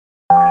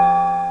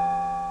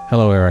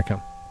Hello,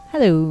 Erica.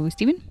 Hello,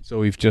 Stephen. So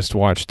we've just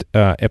watched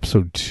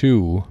episode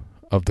 2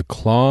 of The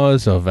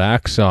Claws of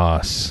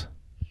Axos.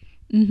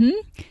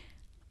 Mm-hmm.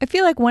 I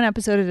feel like one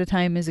episode at a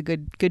time is a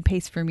good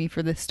pace for me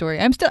for this story.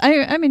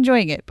 I'm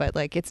enjoying it, but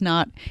like it's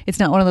not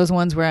one of those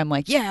ones where I'm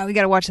like, yeah, we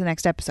got to watch the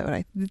next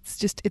episode.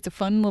 It's a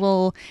fun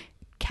little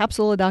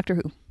capsule of Doctor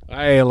Who.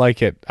 I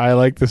like it. I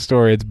like the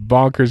story. It's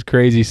bonkers,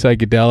 crazy,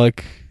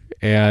 psychedelic,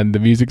 and the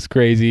music's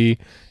crazy,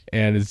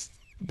 and it's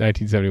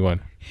 1971.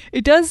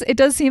 It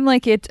does seem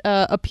like it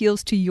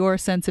appeals to your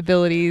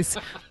sensibilities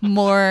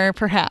more,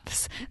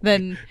 perhaps,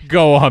 than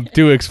Go on,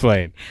 do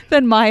explain.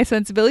 than my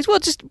sensibilities. Well,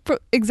 just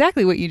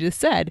exactly what you just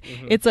said.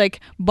 Mm-hmm. It's like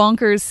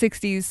bonkers,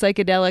 60s,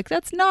 psychedelic.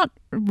 That's not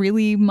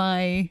really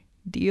my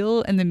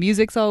deal, and the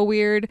music's all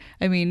weird.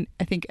 I mean,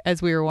 I think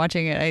as we were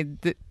watching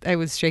it, I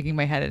was shaking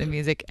my head at the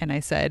music, and I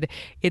said,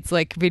 it's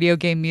like video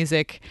game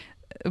music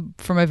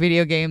from a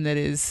video game that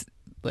is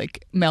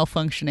like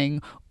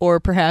malfunctioning, or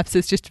perhaps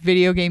it's just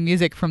video game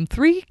music from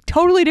 3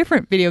 totally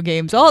different video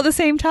games all at the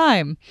same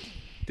time.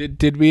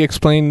 Did we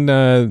explain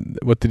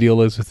what the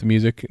deal is with the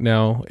music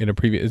now in a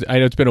previous? I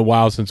know it's been a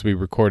while since we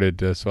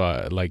recorded,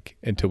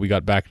 until we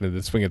got back into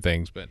the swing of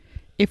things. But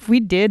If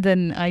we did,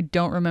 then I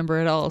don't remember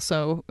at all.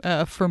 So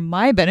for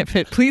my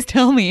benefit, please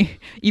tell me,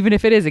 even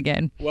if it is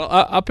again. well,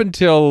 up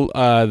until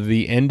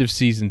the end of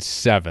season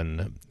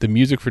 7, the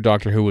music for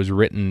Doctor Who was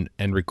written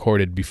and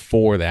recorded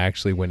before they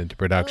actually went into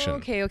production.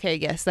 Okay.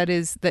 Yes,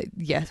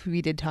 yes,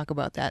 we did talk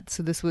about that.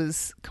 So this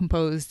was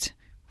composed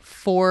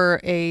for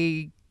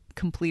a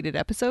completed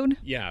episode.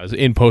 Yeah, it was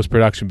in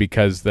post-production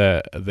because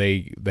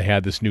they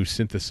had this new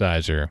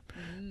synthesizer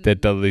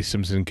that Dudley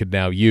Simpson could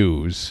now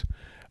use,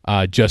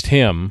 just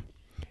him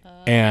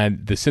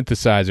and the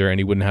synthesizer, and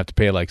he wouldn't have to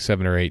pay like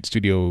 7 or 8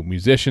 studio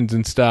musicians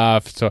and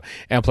stuff. So,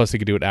 and plus they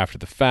could do it after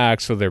the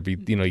fact, so there'd be,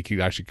 you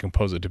could actually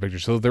compose it to picture.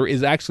 So there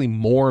is actually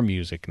more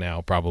music now,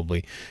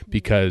 probably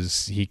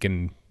because he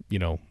can,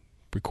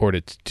 record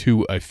it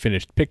to a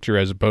finished picture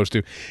as opposed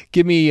to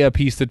give me a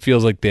piece that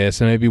feels like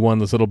this and maybe one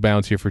that's a little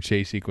bouncier for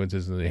chase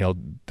sequences, and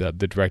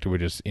the director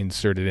would just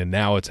insert it in.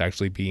 Now it's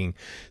actually being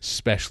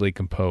specially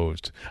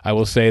composed. I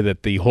will say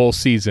that the whole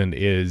season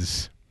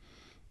is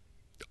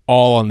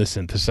all on the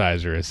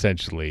synthesizer,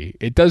 essentially.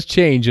 It does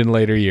change in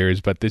later years,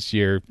 but this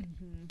year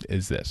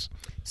is this.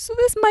 So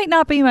this might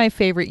not be my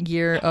favorite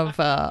year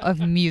of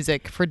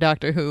music for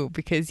Doctor Who,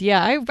 because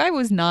I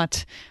was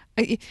not.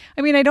 I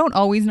mean, I don't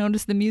always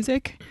notice the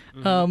music.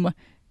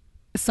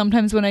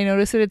 Sometimes when I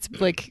notice it,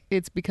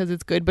 it's because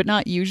it's good, but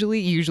not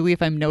usually. Usually,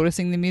 if I'm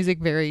noticing the music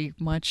very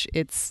much,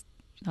 it's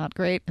not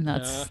great, and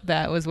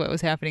that was what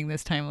was happening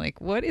this time.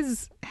 Like, what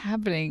is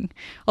happening?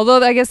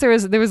 Although I guess there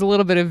was a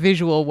little bit of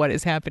visual what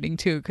is happening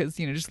too, because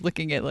just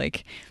looking at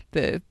like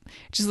it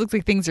just looks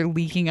like things are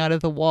leaking out of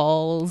the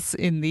walls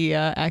in the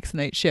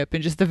Axonite ship,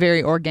 and just the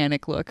very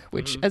organic look,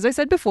 which, as I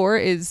said before,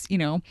 is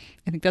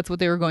I think that's what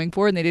they were going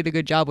for, and they did a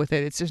good job with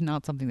it. It's just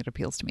not something that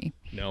appeals to me.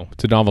 No,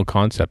 it's a novel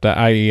concept.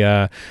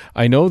 I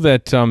know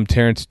that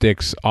Terrence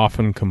Dicks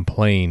often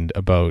complained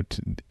about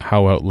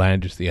how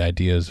outlandish the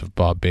ideas of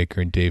Bob Baker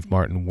and Dave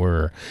Martin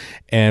were,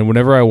 and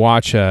whenever I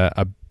watch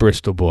a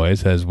Bristol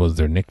Boys, as was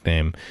their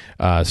nickname,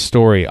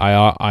 story,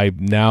 I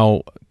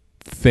now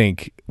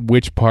think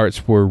which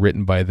parts were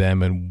written by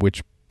them and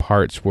which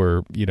parts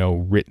were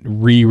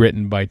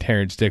rewritten by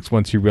Terrence Dicks.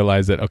 Once you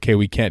realize that, okay,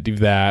 we can't do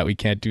that, we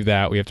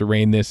have to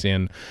rein this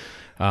in,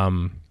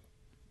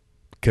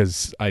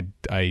 because I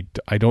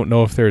don't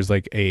know if there's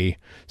like a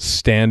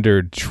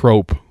standard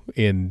trope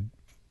in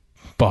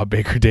Bob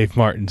Baker, Dave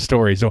Martin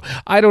story. So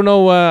I don't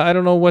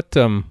know what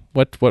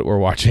we're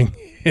watching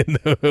in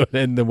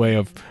the way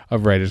of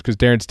writers, because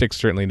Terrence Dicks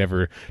certainly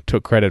never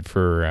took credit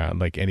for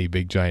like any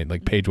big giant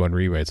like page 1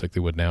 rewrites like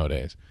they would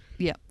nowadays.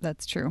 Yeah,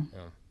 that's true. Yeah.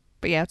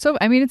 But yeah, so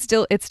I mean, it's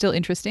still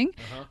interesting.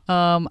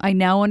 I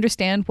now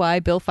understand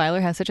why Bill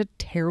Filer has such a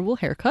terrible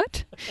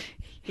haircut.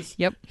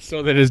 Yep.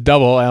 So that his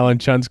double, Alan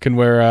Chunts, can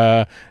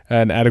wear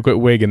an adequate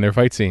wig in their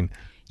fight scene.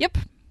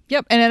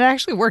 Yep, and it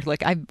actually worked.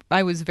 Like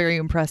I was very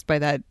impressed by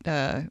that.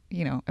 I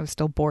was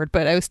still bored,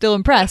 but I was still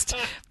impressed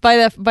by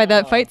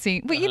that fight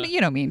scene. But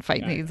you know me in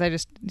fight scenes. I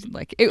just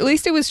at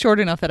least it was short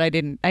enough that I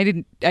didn't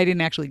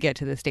actually get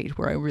to the stage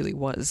where I really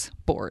was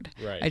bored.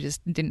 Right. I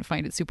just didn't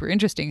find it super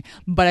interesting,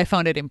 but I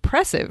found it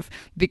impressive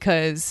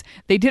because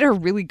they did a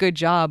really good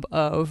job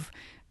of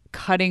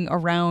cutting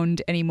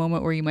around any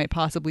moment where you might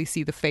possibly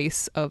see the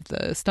face of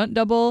the stunt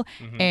double,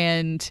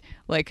 and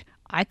like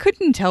I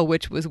couldn't tell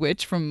which was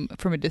which from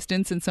a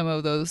distance in some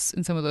of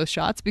those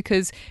shots,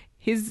 because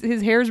his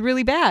hair is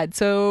really bad.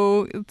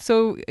 So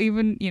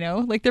even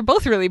they're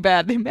both really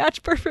bad. They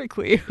match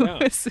perfectly. Yeah.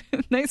 It was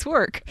nice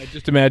work. I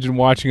just imagine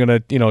watching on a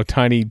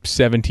tiny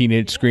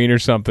 17-inch screen or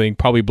something,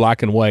 probably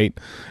black and white,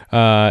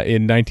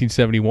 in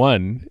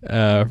 1971,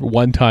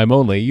 one time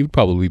only. You'd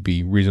probably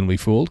be reasonably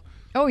fooled.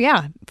 Oh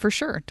yeah, for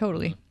sure,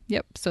 totally.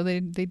 Yep. So they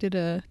did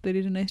a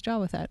nice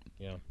job with that.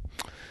 Yeah.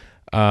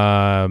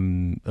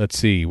 Let's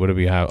see. What do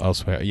we have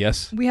elsewhere?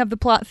 Yes? We have the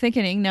plot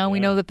thickening. Now we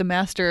know that the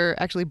Master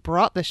actually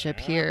brought the ship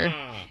here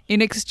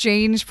in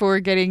exchange for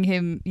getting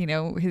him,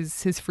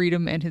 his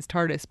freedom and his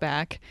TARDIS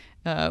back,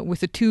 with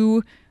the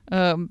two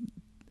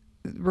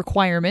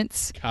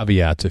requirements.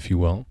 Caveats, if you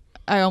will.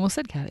 I almost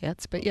said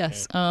caveats, but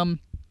yes.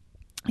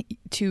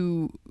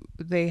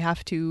 They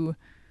have to,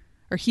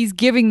 or he's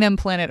giving them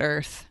planet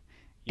Earth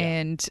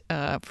and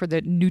for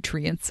the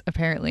nutrients,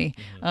 apparently.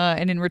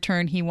 And in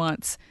return, he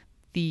wants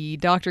the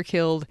Doctor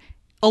killed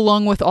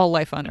along with all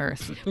life on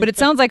Earth. But it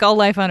sounds like all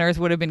life on Earth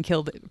would have been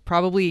killed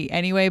probably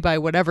anyway by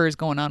whatever is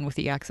going on with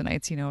the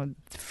Axonites.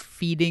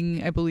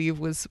 Feeding, I believe,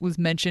 was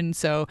mentioned.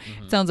 So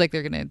it sounds like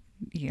they're going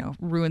to,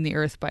 ruin the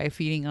Earth by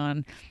feeding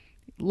on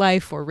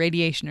life or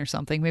radiation or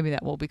something. Maybe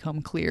that will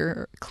become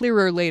clearer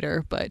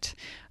later. But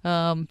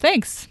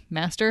thanks,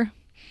 Master.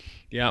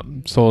 Yeah,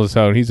 sold us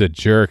out. He's a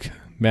jerk.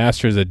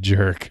 Master's a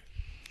jerk.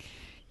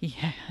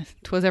 Yeah,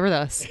 'twas ever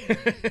thus.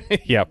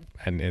 Yep,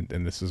 and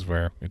this is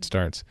where it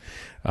starts.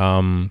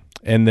 And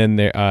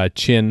then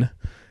Chin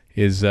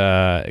gets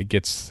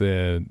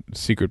the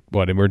secret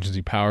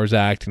Emergency Powers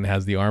Act and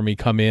has the army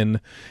come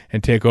in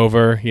and take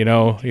over.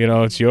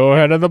 It's your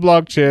head on the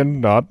block, Chin,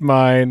 not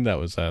mine.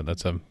 That's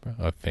a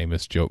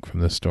famous joke from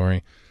this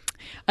story.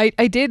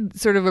 I did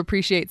sort of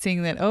appreciate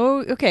seeing that.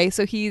 Oh, okay,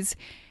 so he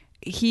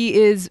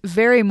is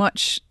very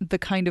much the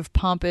kind of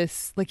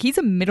pompous, like he's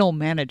a middle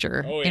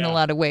manager in a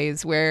lot of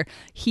ways, where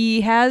he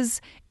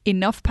has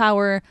enough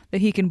power that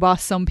he can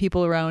boss some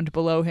people around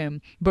below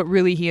him, but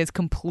really he is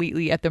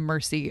completely at the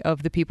mercy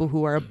of the people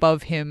who are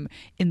above him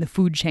in the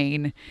food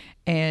chain.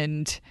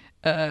 And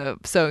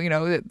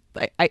so,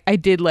 I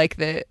did like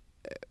that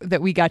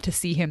we got to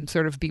see him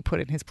sort of be put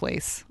in his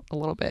place a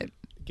little bit.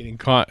 Getting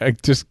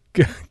just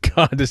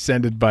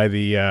condescended by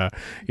the,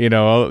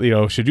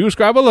 should you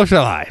scrabble or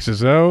shall I?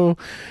 So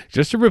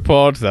just a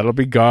report, that'll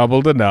be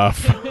garbled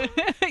enough.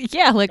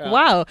 Yeah,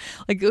 wow.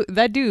 Like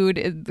that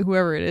dude,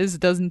 whoever it is,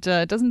 doesn't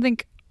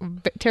think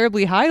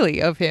terribly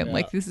highly of him. Yeah.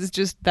 Like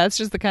that's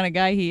just the kind of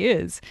guy he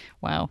is.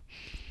 Wow.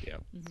 Yeah,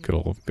 good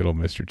old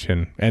Mr.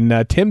 Chin. And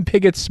Tim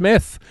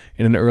Pigott-Smith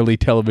in an early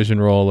television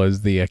role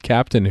as the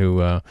captain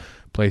who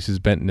places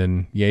Benton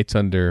and Yates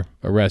under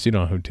arrest. You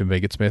don't know who Tim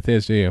Pigott-Smith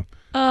is, do you?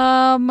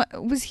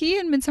 Was he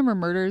in Midsummer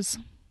Murders?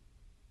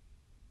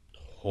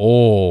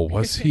 Oh,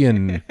 was he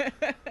in?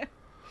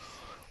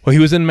 Well, he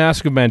was in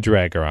Mask of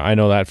Mandragora. I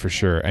know that for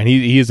sure. And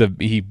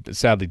he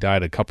sadly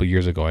died a couple of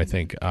years ago, I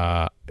think.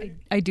 I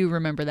do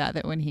remember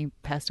that when he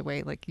passed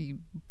away, like you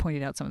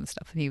pointed out some of the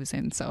stuff that he was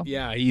in. So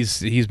yeah,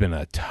 he's been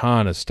a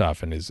ton of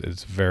stuff and is a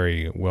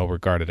very well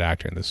regarded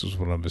actor. And this was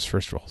one of his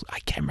first roles. I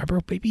can't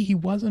remember. Maybe he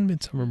was in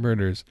Midsummer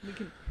Murders.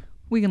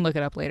 We can look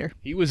it up later.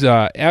 He was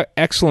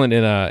excellent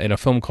in a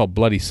film called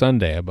Bloody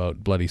Sunday,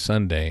 about Bloody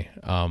Sunday,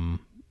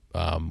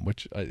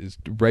 which is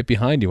right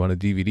behind you on a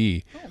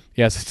DVD. Oh.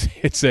 Yes,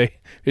 it's a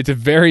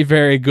very,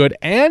 very good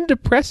and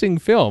depressing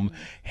film.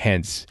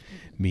 Hence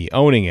me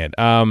owning it.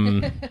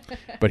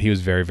 But he was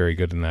very, very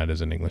good in that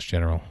as an English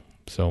general.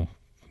 So,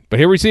 but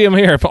here we see him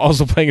here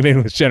also playing an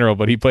English general.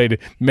 But he played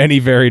many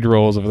varied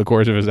roles over the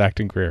course of his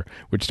acting career,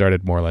 which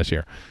started more or less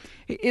here.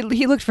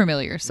 He looked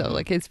familiar, so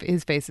like his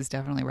face is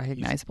definitely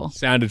recognizable. He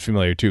sounded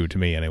familiar too, to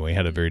me anyway. He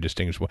had a very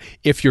distinguishable.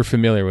 If you're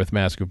familiar with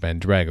Mask of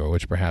Mandragora,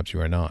 which perhaps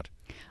you are not.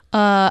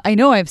 I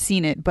know I've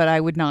seen it, but I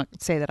would not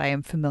say that I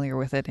am familiar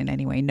with it in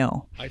any way.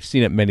 No, I've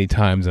seen it many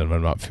times and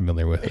I'm not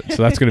familiar with it.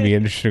 So that's going to be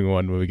an interesting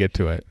one when we get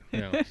to it.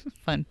 Yeah.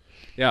 Fun.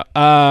 Yeah.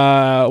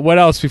 What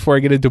else before I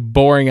get into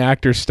boring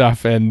actor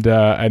stuff and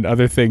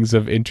other things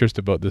of interest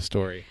about this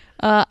story?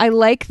 I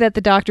like that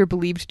the Doctor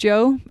believed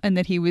Joe and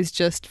that he was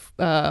just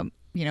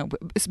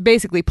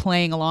basically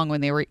playing along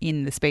when they were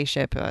in the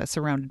spaceship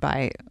surrounded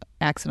by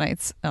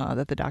Axonites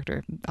that the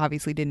Doctor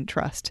obviously didn't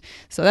trust.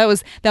 So that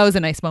was a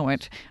nice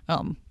moment,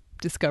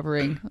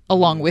 discovering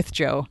along with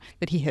Joe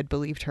that he had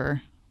believed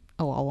her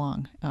all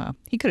along.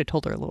 He could have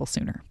told her a little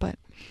sooner, but...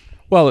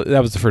 Well,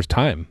 that was the first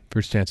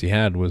chance he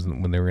had was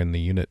when they were in the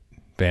unit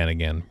van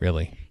again,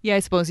 really. Yeah, I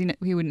suppose he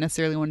wouldn't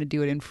necessarily want to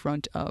do it in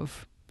front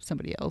of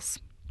somebody else.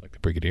 Like the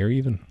Brigadier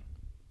even?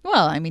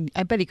 Well, I mean,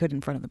 I bet he could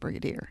in front of the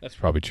Brigadier. That's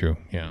probably true,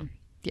 yeah.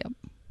 Yep.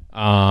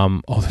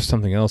 There's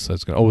something else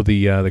that's going. Oh,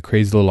 the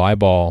crazy little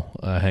eyeball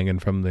hanging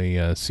from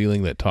the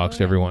ceiling that talks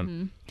to everyone.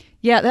 Mm-hmm.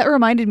 Yeah, that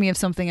reminded me of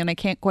something, and I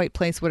can't quite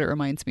place what it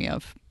reminds me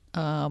of.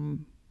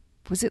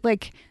 Was it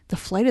like the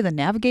Flight of the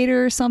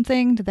Navigator or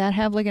something? Did that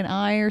have like an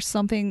eye or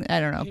something? I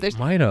don't know. It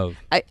might have.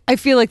 I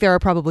feel like there are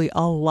probably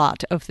a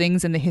lot of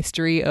things in the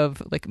history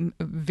of like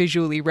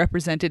visually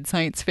represented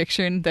science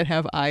fiction that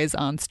have eyes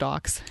on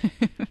stalks.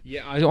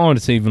 Yeah, I wanted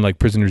to say even like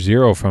Prisoner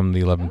Zero from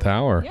the 11th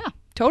Hour. Yeah.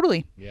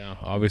 Totally. Yeah,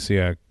 obviously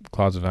a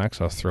Claws of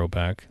Axos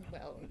throwback.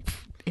 Well,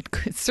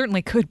 it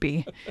certainly could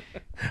be.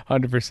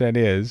 100%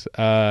 is.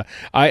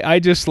 I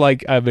just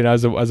like, I mean,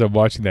 as I'm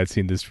watching that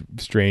scene, this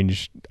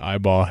strange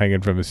eyeball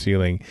hanging from the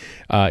ceiling,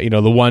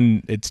 the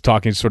one, it's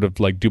talking sort of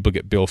like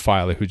duplicate Bill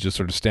Filer, who's just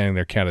sort of standing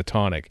there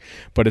catatonic.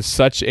 But it's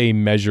such a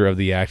measure of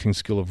the acting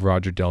skill of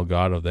Roger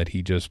Delgado that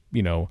he just,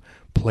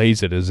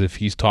 plays it as if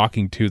he's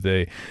talking to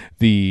the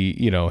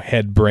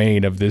head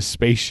brain of this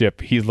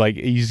spaceship.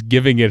 He's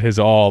giving it his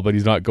all, but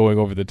he's not going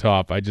over the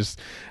top.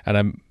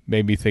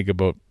 Made me think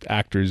about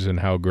actors and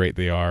how great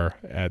they are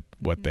at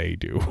what they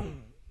do.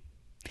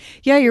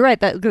 Yeah, you're right.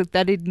 That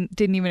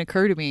didn't even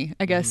occur to me.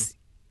 I guess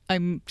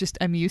I'm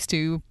used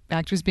to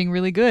actors being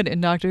really good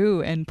in Doctor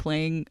Who and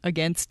playing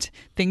against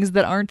things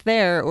that aren't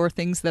there or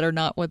things that are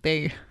not what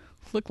they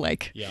look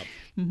like. Yeah,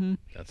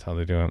 that's how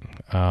they do it.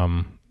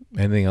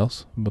 Anything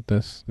else about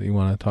this that you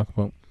want to talk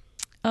about?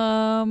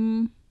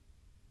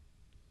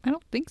 I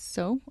don't think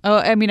so. Oh,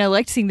 I mean, I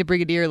liked seeing the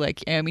Brigadier.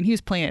 He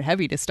was playing it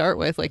heavy to start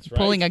with,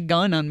 pulling a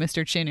gun on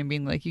Mr. Chin and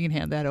being like, "You can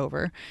hand that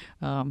over."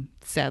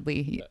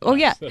 Sadly,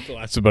 that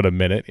lasts about a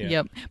minute. Yeah.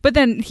 Yep. But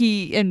then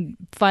he and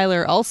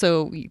Filer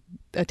also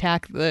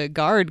attack the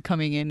guard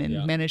coming in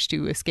and manage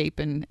to escape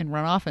and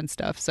run off and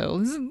stuff. So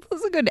this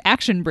is a good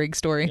action Brig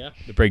story. Yeah.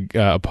 The Brig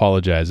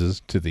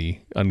apologizes to the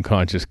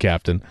unconscious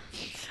captain.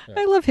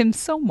 I love him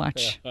so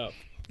much.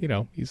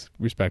 He's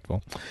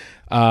respectful.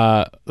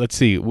 Let's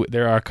see.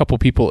 There are a couple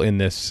people in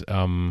this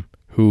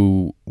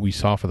who we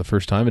saw for the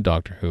first time in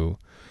Doctor Who.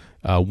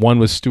 One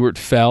was Stuart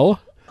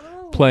Fell,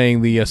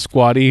 playing the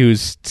squatty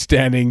who's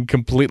standing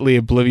completely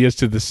oblivious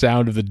to the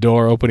sound of the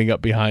door opening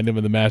up behind him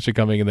and the Master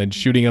coming and then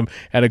shooting him.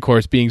 And, of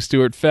course, being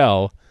Stuart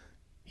Fell,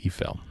 he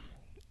fell.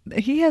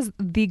 He has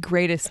the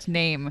greatest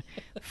name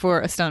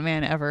for a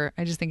stuntman ever.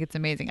 I just think it's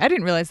amazing. I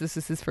didn't realize this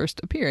is his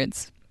first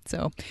appearance.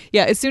 So,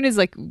 yeah, as soon as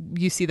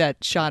you see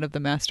that shot of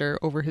the Master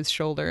over his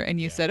shoulder and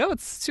you said, "Oh,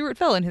 it's Stuart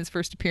Fell in his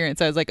first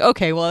appearance," I was like,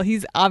 okay, well,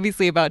 he's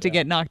obviously about to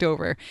get knocked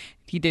over.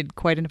 He did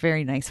quite a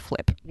very nice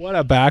flip. What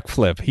a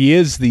backflip. He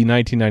is the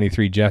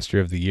 1993 Gesture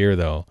of the Year,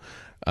 though,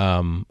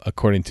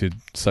 according to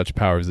such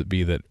powers that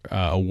be that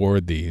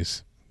award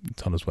these.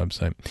 It's on his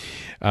website.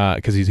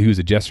 Because he was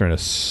a jester and I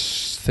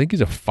think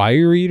he's a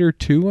fire eater,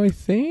 too, I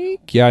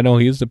think. Yeah, I know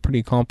he is a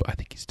pretty I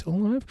think he's still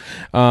alive.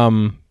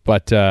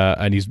 But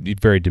and he's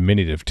very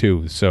diminutive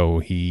too,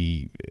 so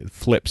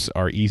flips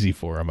are easy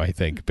for him, I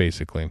think,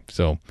 basically.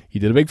 So he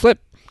did a big flip.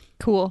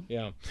 Cool.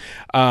 Yeah.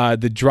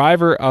 The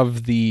driver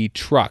of the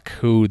truck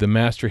who the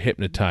Master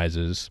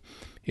hypnotizes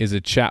is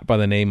a chap by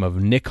the name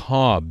of Nick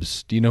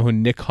Hobbs. Do you know who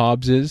Nick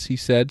Hobbs is? He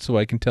said, so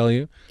I can tell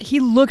you. He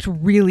looked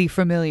really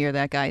familiar,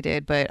 that guy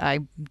did, but I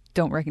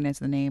don't recognize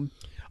the name.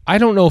 I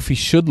don't know if he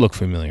should look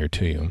familiar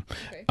to you.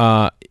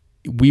 Okay.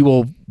 We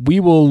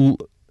will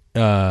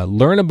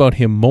learn about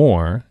him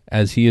more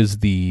as he is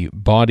the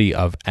body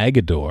of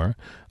Agador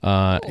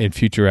in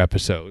future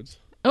episodes.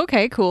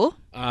 Okay, cool.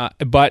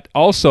 But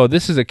also,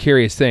 this is a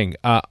curious thing.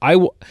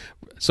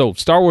 So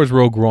Star Wars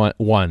Rogue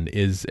One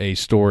is a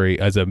story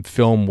as a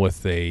film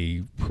with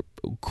a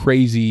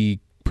crazy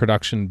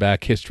production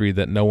back history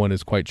that no one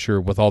is quite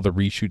sure, with all the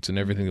reshoots and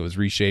everything that was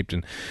reshaped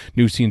and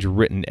new scenes were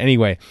written.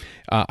 Anyway,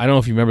 I don't know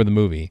if you remember the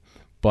movie,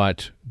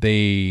 but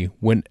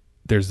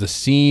there's the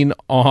scene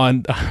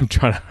on,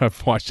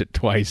 I've watched it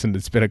twice and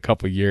it's been a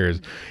couple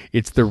years.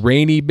 It's the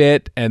rainy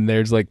bit and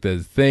there's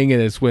the thing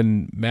and it's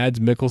when Mads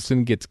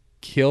Mikkelsen gets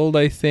killed,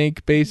 I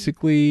think,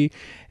 basically.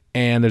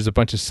 And there's a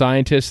bunch of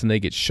scientists and they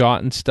get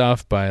shot and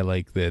stuff by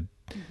the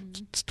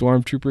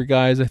stormtrooper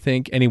guys, I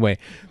think. Anyway,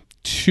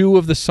 two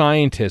of the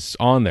scientists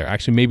on there,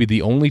 actually maybe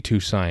the only two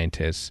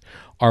scientists,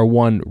 are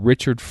one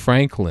Richard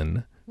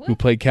Franklin, who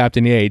played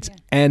Captain Yates,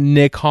 and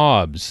Nick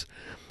Hobbs.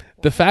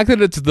 The fact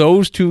that it's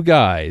those two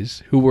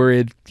guys who were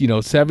in,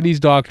 70s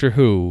Doctor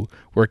Who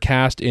were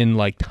cast in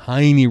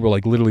tiny,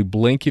 literally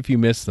blink if you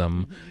miss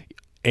them.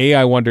 A,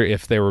 I wonder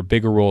if they were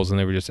bigger roles and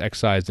they were just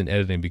excised in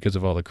editing because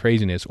of all the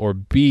craziness. Or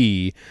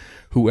B,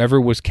 whoever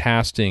was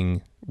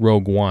casting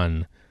Rogue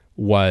One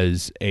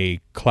was a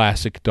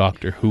classic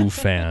Doctor Who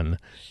fan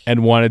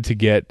and wanted to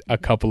get a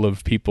couple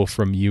of people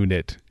from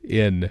UNIT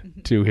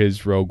in to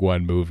his Rogue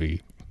One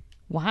movie.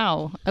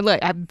 Wow.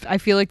 I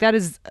feel like that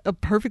is a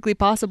perfectly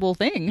possible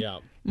thing. Yeah.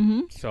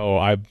 Mm-hmm. So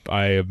I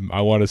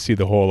want to see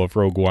the whole of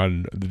Rogue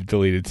One, the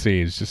deleted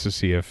scenes, just to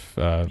see if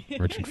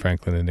Richard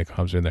Franklin and Nick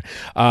Hobbs are in there.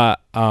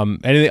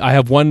 I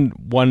have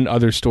one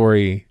other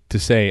story to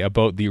say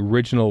about the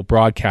original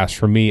broadcast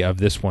for me of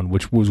this one,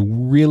 which was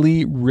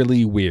really,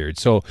 really weird.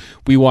 So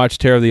we watched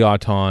Terror of the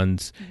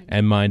Autons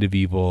and Mind of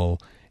Evil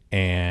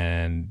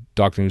and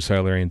Doctor Who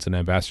Silurians and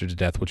Ambassador to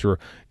Death, which were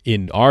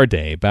in our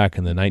day, back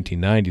in the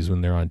 1990s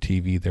when they're on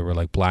TV, they were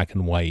black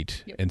and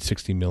white and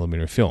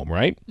 60mm film,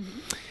 right? Mm-hmm.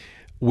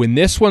 When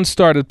this one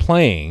started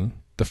playing,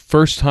 the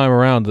first time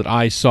around that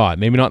I saw it,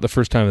 maybe not the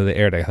first time that they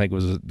aired it, I think it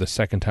was the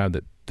second time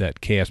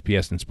that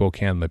KSPS in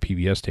Spokane, my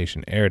PBS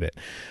station, aired it.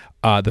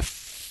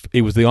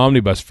 It was the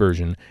omnibus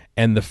version,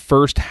 and the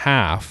first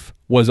half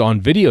was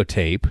on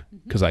videotape,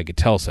 because I could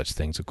tell such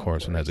things, of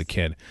course, when I was a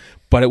kid,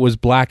 but it was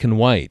black and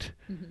white.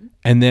 Mm-hmm.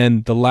 And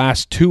then the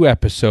last two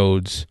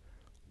episodes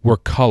were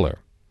color.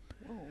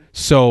 Whoa.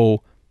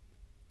 So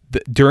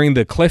during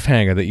the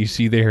cliffhanger that you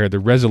see there, the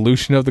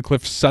resolution of the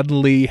cliff,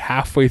 suddenly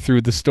halfway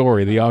through the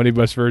story, the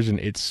omnibus version,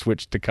 it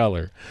switched to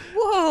color.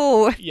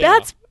 Whoa, yeah.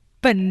 That's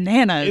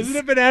bananas. Isn't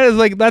it bananas?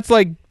 That's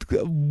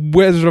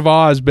Wizard of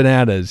Oz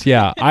bananas.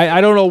 Yeah.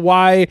 I don't know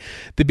why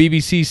the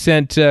BBC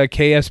sent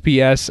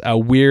KSPS a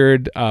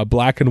weird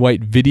black and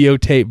white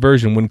videotape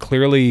version when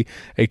clearly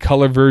a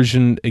color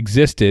version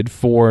existed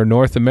for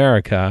North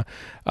America.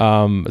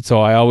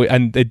 So I always,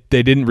 and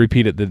they didn't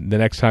repeat it the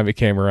next time it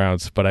came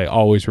around, but I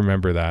always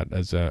remember that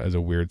as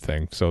a weird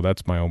thing. So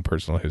that's my own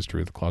personal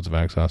history with the Clouds of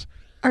Axos.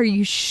 Are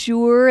you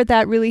sure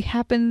that really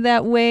happened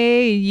that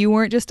way? You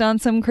weren't just on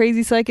some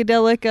crazy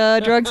psychedelic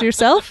drugs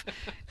yourself?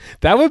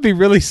 That would be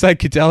really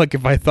psychedelic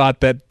if I thought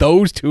that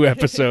those two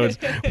episodes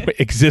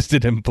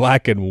existed in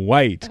black and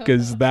white,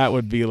 because that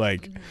would be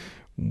like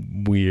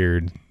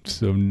weird.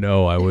 So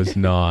no, I was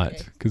not,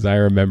 because I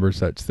remember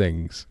such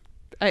things.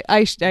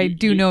 I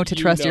do know to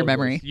trust your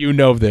memory. This. You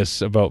know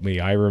this about me.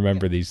 I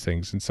remember these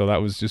things, and so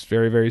that was just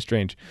very, very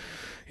strange.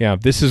 Yeah,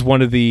 this is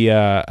one of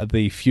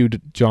the few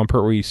Jon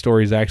Pertwee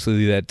stories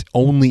actually that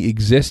only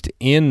exist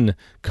in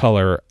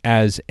color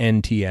as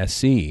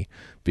NTSC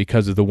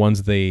because of the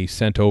ones they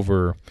sent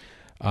over.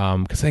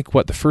 Because I think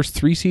the first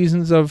 3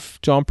 seasons of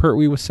Jon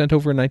Pertwee was sent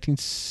over in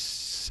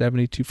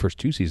 1972. First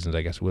 2 seasons,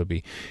 I guess it would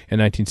be in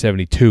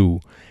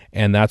 1972,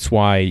 and that's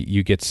why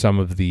you get some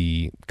of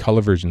the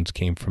color versions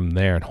came from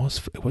there. And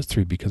it was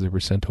 3 because they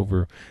were sent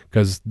over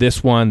because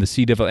this one, the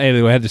Sea Devil,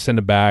 anyway, they had to send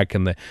it back,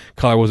 and the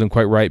color wasn't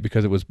quite right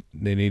because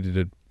they needed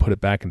to put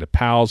it back into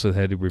PAL, so they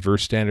had to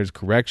reverse standards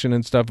correction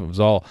and stuff. It was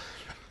all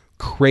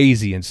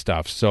crazy and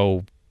stuff.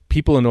 So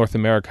people in North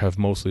America have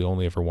mostly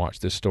only ever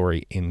watched this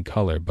story in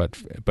color, but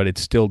it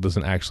still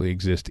doesn't actually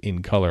exist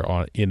in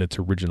color in its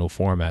original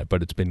format,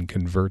 but it's been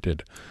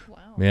converted. Wow.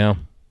 Yeah.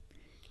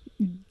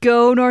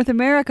 Go North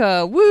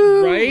America.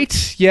 Woo!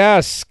 Right?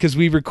 Yes, because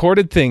we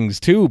recorded things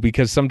too,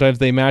 because sometimes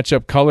they match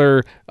up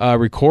color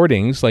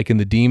recordings, like in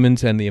The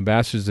Demons and The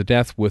Ambassadors of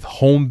Death, with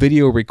home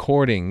video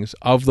recordings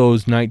of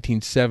those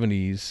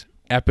 1970s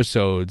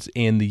episodes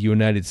in the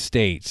United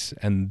States,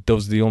 and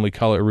those are the only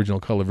original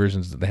color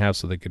versions that they have,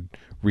 so they could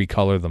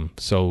recolor them.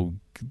 So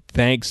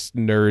thanks,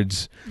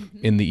 nerds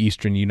in the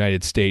eastern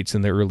United States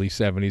in the early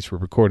 70s for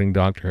recording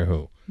Doctor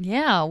Who.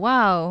 Yeah,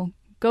 wow.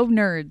 Go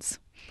nerds.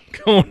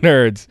 Go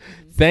nerds.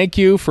 Thank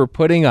you for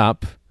putting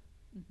up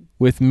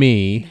with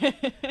me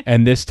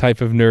and this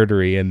type of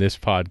nerdery in this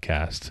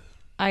podcast.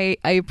 I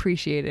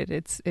appreciate it.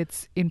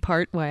 It's in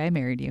part why I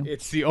married you.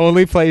 It's the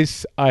only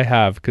place I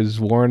have, because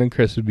Warren and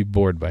Chris would be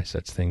bored by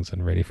such things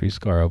on Ready Free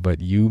Scarro,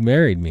 but you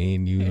married me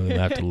and you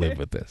have to live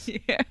with this.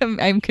 Yeah,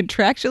 I'm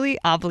contractually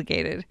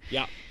obligated.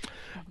 Yeah.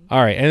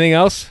 All right. Anything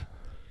else?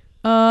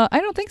 I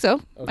don't think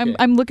so. Okay.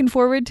 I'm looking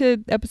forward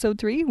to episode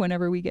 3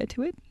 whenever we get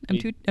to it.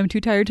 I'm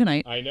too tired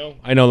tonight. I know.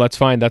 That's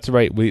fine. That's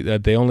right.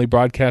 They only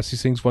broadcast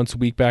these things once a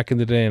week back in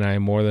the day, and I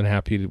am more than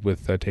happy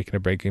with taking a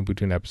break in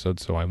between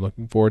episodes. So I'm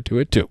looking forward to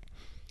it too.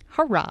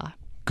 Hurrah!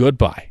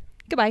 Goodbye.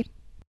 Goodbye.